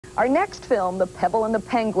Our next film, The Pebble and the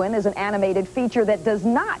Penguin, is an animated feature that does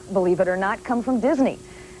not, believe it or not, come from Disney.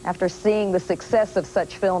 After seeing the success of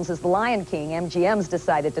such films as The Lion King, MGM's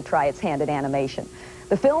decided to try its hand at animation.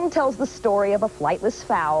 The film tells the story of a flightless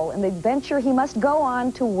fowl and the adventure he must go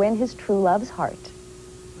on to win his true love's heart.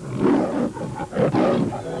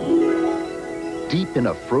 Deep in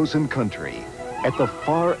a frozen country, at the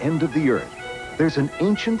far end of the earth, there's an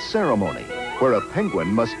ancient ceremony where a penguin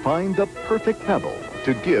must find the perfect pebble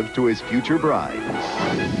to give to his future bride.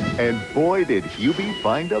 And boy, did Hubie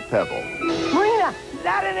find a pebble. Marina, is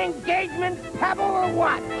that an engagement pebble or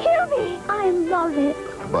what? Hubie, I love it.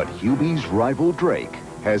 But Hubie's rival Drake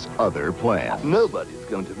has other plans. Nobody's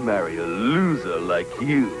going to marry a loser like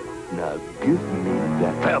you. Now give me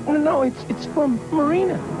that pebble. No, it's for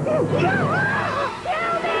Marina.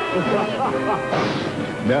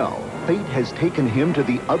 Now, fate has taken him to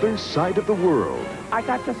the other side of the world. I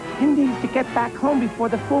got just 10 days to get back home before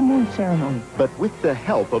the full moon ceremony. But with the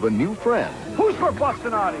help of a new friend. Who's for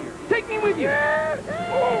busting out of here? Take me with you.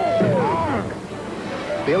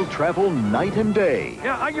 They'll travel night and day.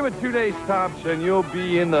 Yeah, I give it 2 days tops, and you'll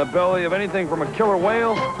be in the belly of anything from a killer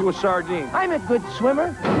whale to a sardine. I'm a good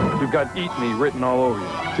swimmer. You've got "Eat Me" written all over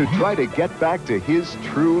you. To try to get back to his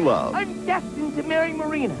true love. I'm destined to marry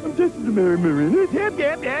Marina. I'm destined to marry Marina.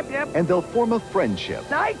 Yep. And they'll form a friendship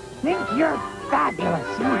I think you're fabulous.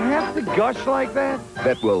 You have to gush like that?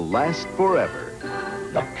 that will last forever.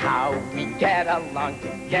 Look how we get along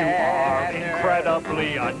together.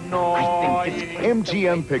 Incredibly annoying.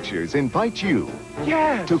 MGM Pictures invites you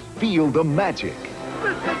Yes. to feel the magic.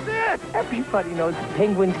 This is it. Everybody knows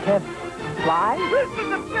penguins can't fly. This is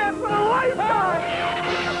the best of a lifetime.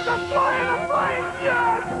 The flying,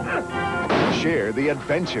 yes. Share the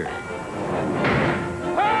adventure.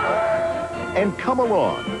 And come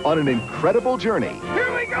along on an incredible journey.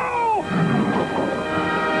 Here we go.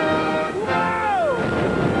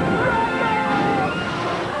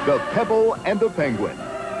 The Pebble and the Penguin.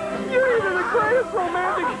 You're either the greatest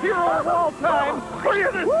romantic hero of all time, or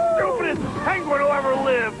you're the stupidest penguin who ever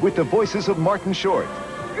lived. With the voices of Martin Short,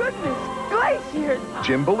 Goodness glaciers.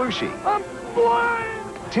 Jim Belushi, I'm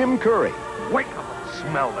blind. Tim Curry, Wake up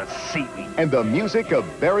and smell the seaweed. and the music of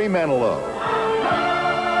Barry Manilow.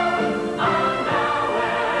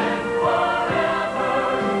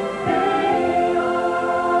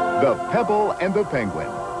 The Pebble and the Penguin.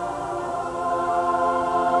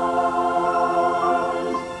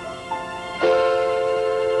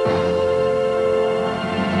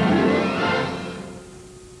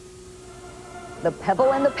 The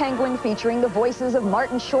Pebble and the Penguin, featuring the voices of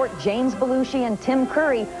Martin Short, James Belushi, and Tim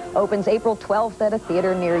Curry, opens April 12th at a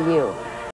theater near you.